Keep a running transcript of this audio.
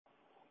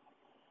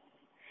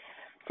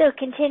So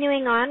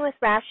continuing on with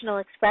rational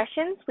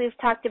expressions, we've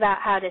talked about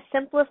how to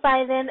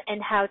simplify them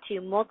and how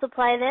to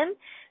multiply them.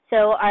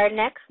 So our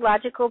next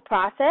logical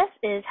process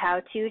is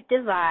how to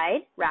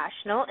divide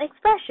rational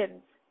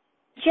expressions.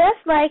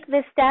 Just like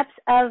the steps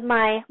of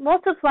my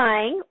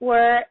multiplying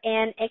were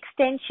an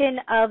extension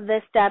of the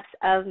steps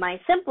of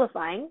my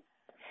simplifying,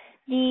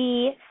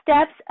 the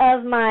steps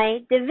of my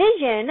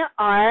division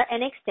are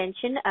an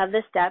extension of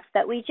the steps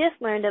that we just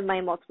learned of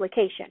my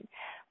multiplication.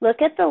 Look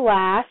at the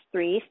last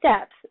three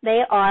steps.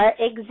 They are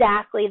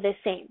exactly the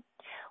same.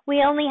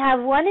 We only have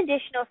one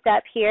additional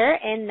step here,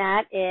 and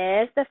that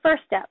is the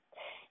first step.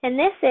 And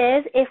this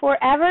is, if we're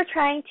ever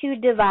trying to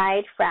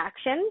divide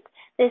fractions,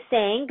 the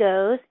saying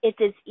goes, it's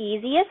as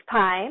easy as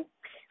pie,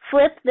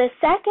 flip the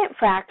second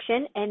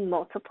fraction and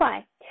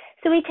multiply.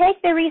 So we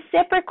take the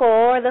reciprocal,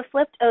 or the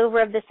flipped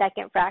over of the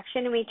second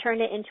fraction, and we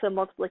turn it into a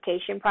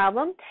multiplication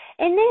problem.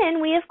 And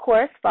then we, of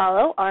course,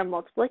 follow our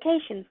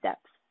multiplication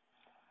steps.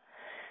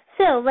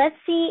 So let's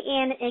see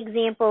an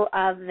example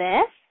of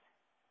this.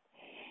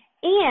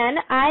 And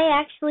I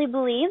actually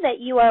believe that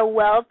you are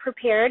well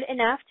prepared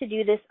enough to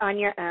do this on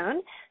your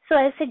own. So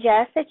I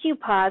suggest that you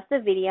pause the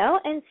video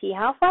and see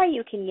how far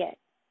you can get.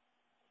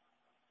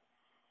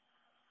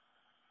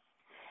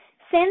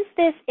 Since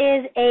this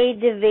is a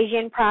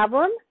division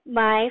problem,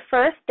 my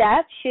first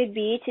step should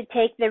be to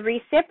take the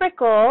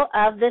reciprocal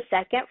of the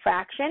second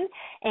fraction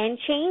and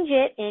change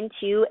it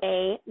into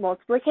a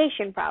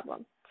multiplication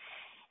problem.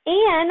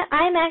 And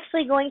I'm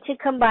actually going to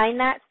combine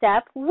that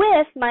step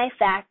with my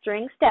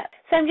factoring step.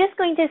 So I'm just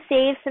going to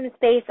save some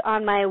space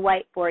on my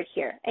whiteboard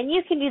here. And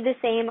you can do the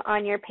same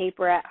on your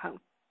paper at home.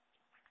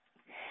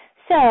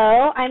 So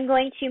I'm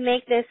going to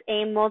make this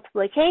a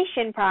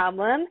multiplication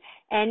problem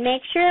and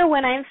make sure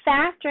when I'm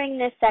factoring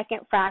this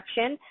second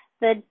fraction,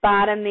 the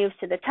bottom moves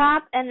to the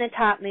top and the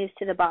top moves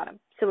to the bottom.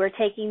 So we're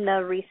taking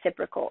the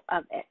reciprocal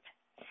of it.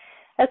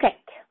 Okay,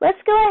 let's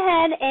go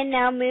ahead and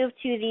now move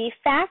to the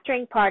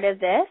factoring part of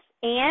this.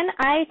 And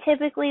I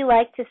typically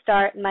like to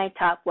start in my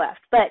top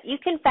left, but you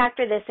can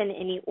factor this in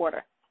any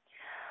order.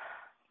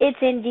 It's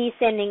in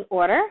descending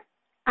order.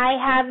 I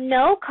have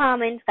no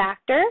common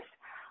factors.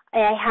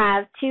 I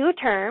have two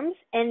terms,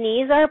 and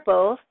these are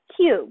both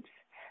cubes.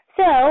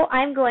 So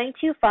I'm going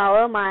to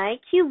follow my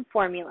cube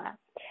formula.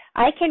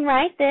 I can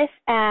write this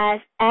as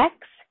x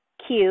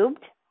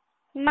cubed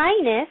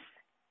minus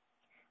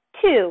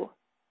 2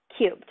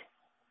 cubed.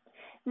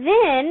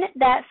 Then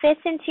that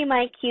fits into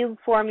my cube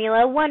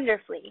formula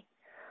wonderfully,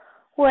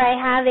 where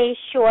I have a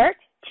short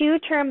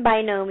 2-term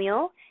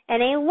binomial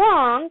and a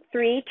long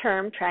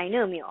 3-term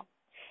trinomial.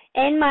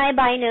 In my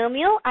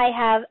binomial, I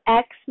have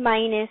x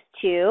minus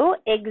 2,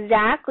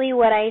 exactly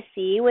what I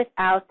see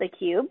without the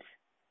cubes.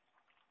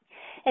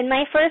 In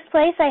my first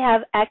place, I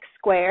have x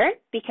squared,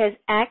 because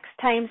x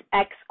times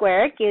x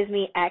squared gives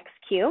me x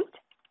cubed.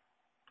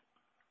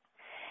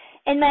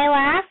 In my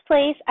last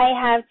place, I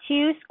have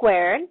 2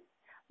 squared,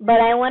 but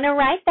I want to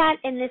write that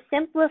in the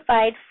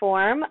simplified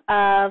form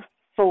of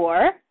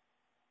 4,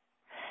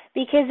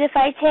 because if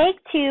I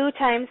take 2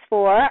 times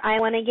 4, I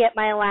want to get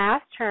my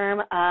last term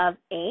of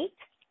 8.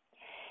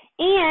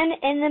 And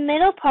in the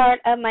middle part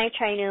of my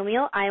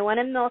trinomial, I want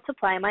to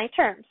multiply my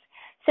terms.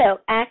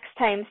 So x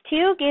times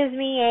 2 gives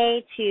me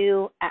a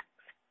 2x.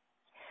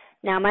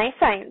 Now my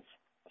signs.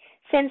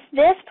 Since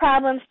this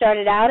problem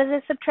started out as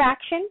a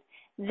subtraction,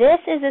 this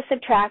is a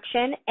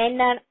subtraction,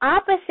 and an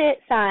opposite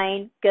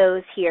sign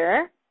goes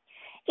here.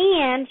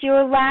 And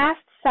your last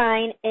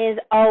sign is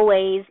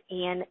always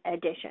an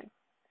addition.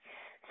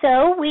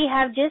 So we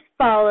have just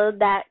followed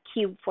that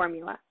cube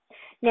formula.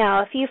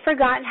 Now, if you've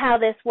forgotten how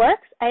this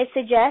works, I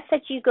suggest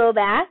that you go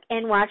back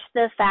and watch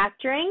the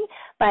factoring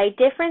by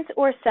difference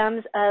or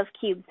sums of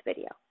cubes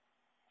video.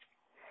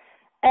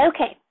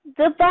 Okay,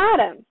 the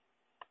bottom.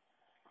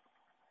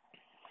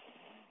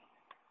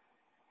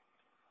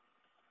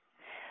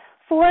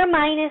 Four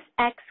minus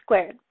x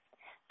squared.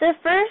 The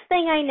first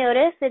thing I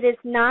notice that it's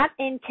not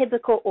in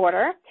typical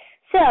order.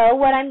 So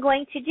what I'm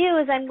going to do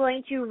is I'm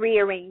going to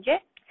rearrange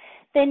it.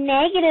 The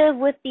negative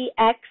with the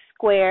x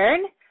squared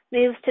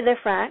moves to the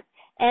front,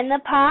 and the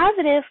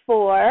positive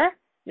 4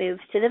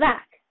 moves to the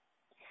back.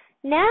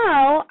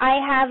 Now I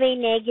have a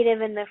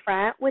negative in the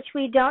front, which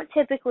we don't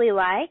typically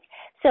like,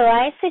 so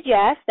I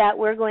suggest that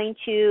we're going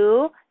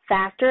to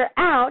factor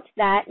out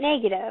that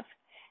negative.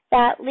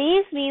 That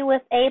leaves me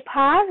with a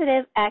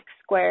positive x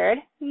squared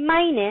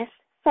minus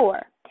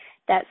 4.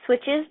 That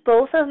switches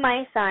both of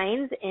my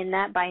signs in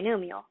that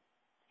binomial.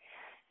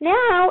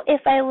 Now,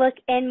 if I look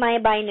in my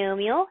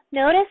binomial,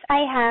 notice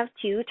I have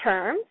 2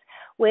 terms,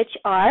 which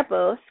are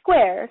both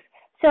squares.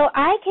 So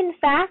I can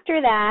factor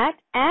that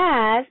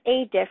as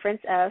a difference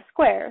of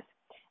squares,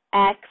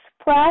 x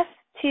plus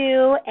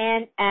 2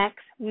 and x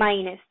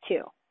minus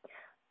 2.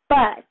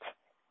 But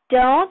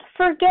don't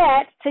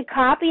forget to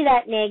copy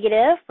that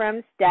negative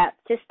from step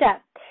to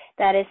step.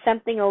 That is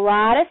something a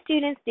lot of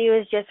students do,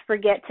 is just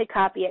forget to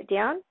copy it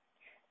down.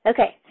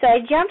 Okay, so I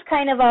jumped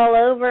kind of all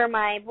over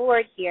my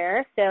board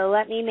here, so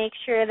let me make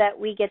sure that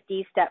we get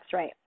these steps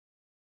right.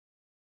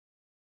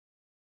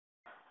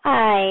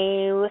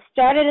 I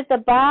started at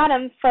the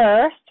bottom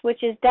first,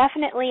 which is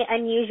definitely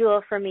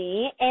unusual for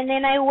me, and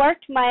then I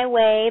worked my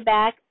way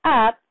back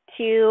up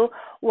to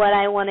what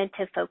I wanted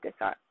to focus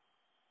on.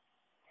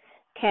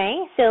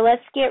 Okay, so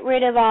let's get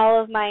rid of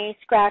all of my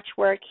scratch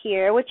work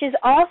here, which is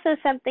also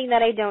something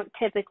that I don't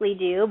typically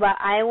do, but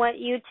I want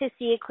you to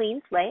see a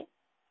clean slate.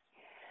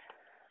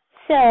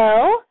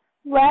 So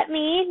let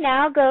me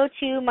now go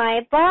to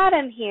my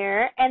bottom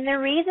here, and the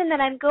reason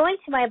that I'm going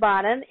to my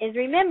bottom is,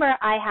 remember,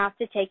 I have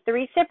to take the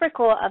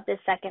reciprocal of the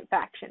second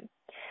fraction.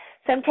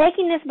 So I'm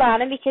taking this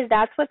bottom because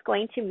that's what's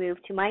going to move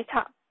to my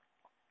top.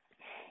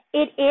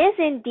 It is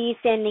in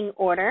descending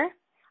order.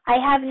 I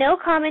have no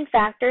common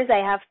factors. I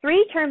have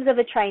 3 terms of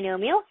a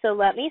trinomial, so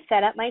let me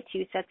set up my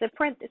 2 sets of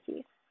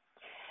parentheses.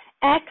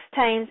 X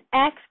times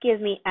x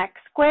gives me x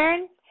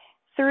squared.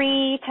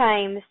 3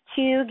 times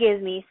 2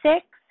 gives me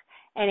 6.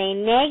 And a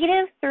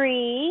negative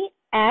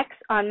 3x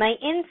on my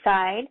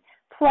inside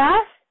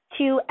plus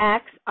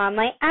 2x on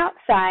my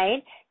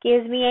outside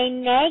gives me a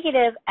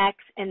negative x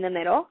in the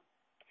middle.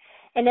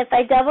 And if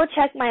I double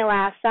check my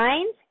last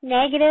signs,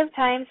 negative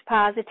times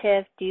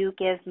positive do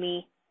give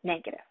me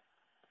negative.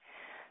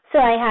 So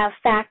I have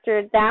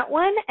factored that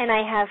one, and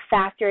I have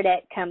factored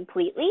it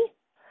completely.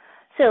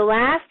 So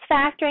last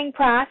factoring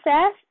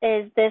process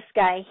is this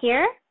guy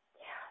here.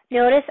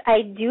 Notice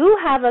I do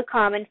have a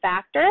common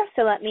factor,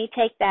 so let me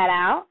take that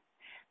out.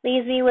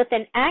 Leaves me with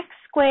an x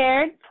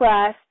squared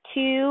plus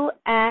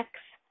 2x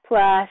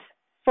plus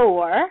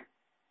 4.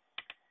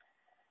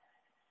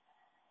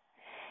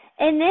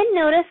 And then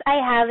notice I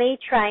have a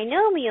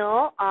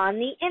trinomial on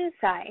the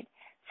inside.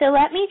 So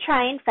let me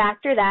try and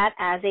factor that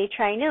as a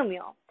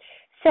trinomial.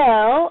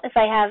 So if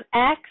I have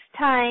x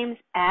times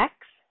x,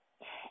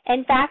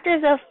 and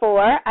factors of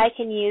 4, I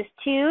can use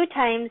 2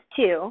 times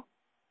 2.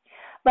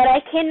 But I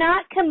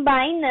cannot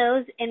combine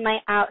those in my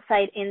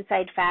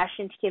outside-inside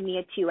fashion to give me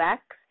a 2x,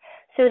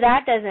 so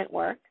that doesn't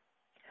work.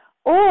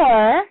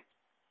 Or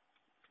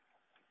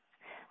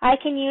I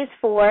can use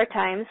 4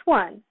 times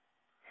 1.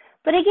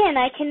 But again,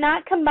 I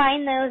cannot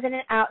combine those in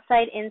an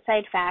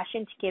outside-inside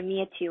fashion to give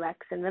me a 2x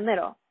in the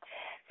middle.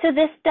 So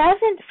this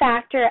doesn't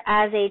factor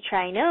as a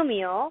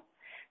trinomial,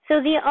 so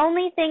the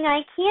only thing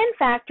I can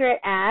factor it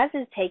as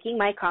is taking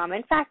my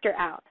common factor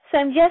out. So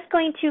I'm just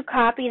going to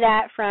copy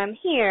that from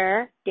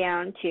here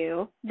down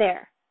to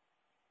there.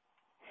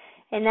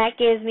 And that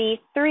gives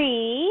me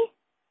 3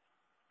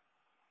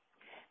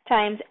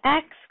 times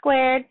x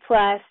squared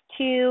plus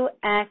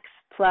 2x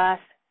plus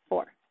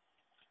 4.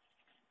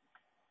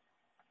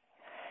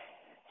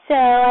 So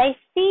I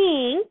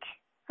think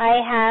I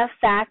have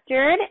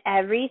factored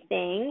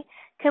everything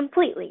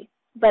completely.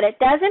 But it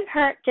doesn't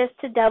hurt just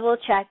to double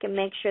check and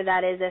make sure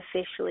that is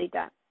officially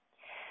done.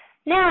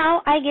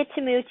 Now I get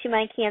to move to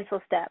my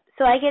cancel step.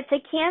 So I get to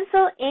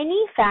cancel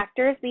any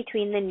factors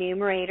between the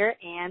numerator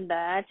and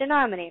the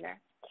denominator.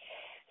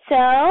 So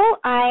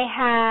I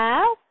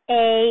have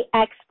a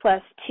x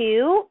plus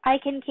 2 I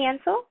can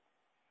cancel.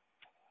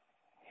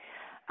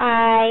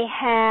 I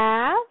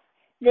have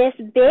this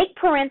big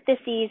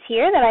parentheses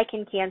here that I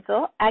can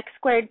cancel, x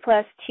squared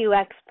plus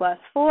 2x plus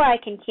 4, I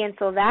can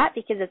cancel that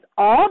because it's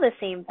all the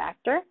same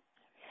factor,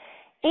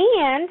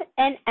 and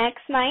an x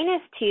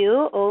minus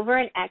 2 over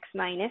an x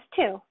minus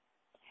 2.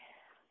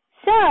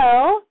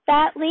 So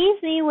that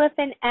leaves me with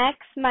an x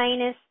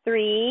minus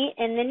 3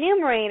 in the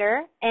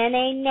numerator and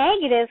a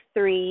negative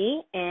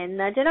 3 in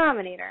the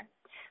denominator.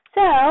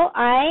 So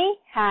I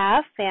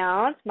have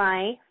found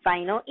my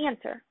final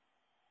answer.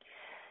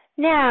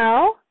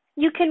 Now,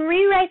 you can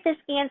rewrite this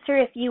answer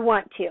if you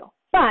want to,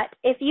 but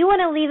if you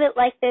want to leave it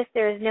like this,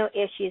 there is no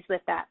issues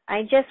with that.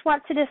 I just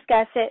want to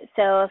discuss it,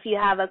 so if you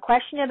have a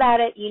question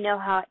about it, you know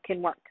how it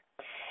can work.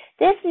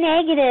 This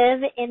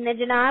negative in the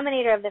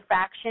denominator of the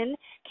fraction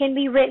can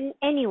be written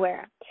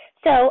anywhere.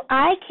 So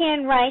I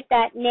can write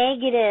that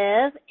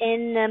negative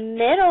in the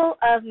middle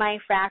of my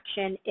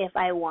fraction if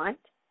I want,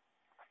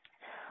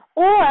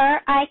 or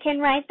I can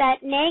write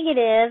that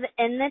negative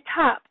in the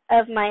top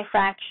of my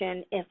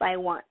fraction if I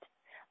want.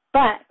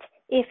 But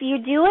if you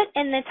do it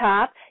in the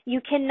top, you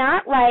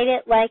cannot write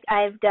it like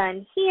I've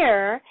done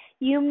here.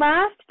 You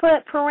must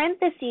put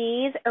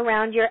parentheses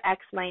around your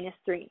x minus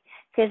 3,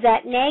 because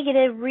that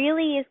negative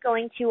really is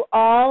going to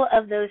all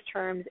of those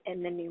terms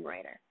in the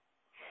numerator.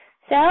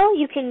 So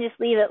you can just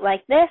leave it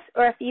like this,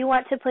 or if you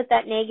want to put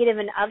that negative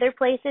in other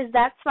places,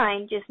 that's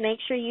fine. Just make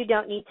sure you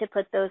don't need to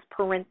put those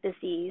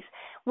parentheses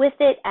with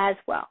it as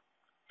well.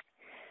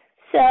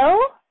 So,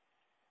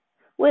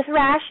 with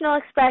rational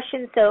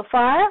expressions so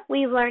far,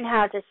 we've learned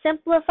how to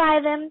simplify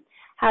them,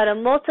 how to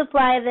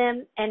multiply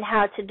them, and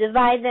how to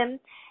divide them.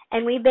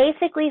 And we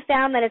basically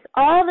found that it's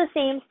all the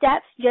same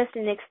steps, just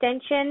an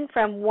extension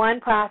from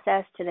one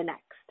process to the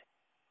next.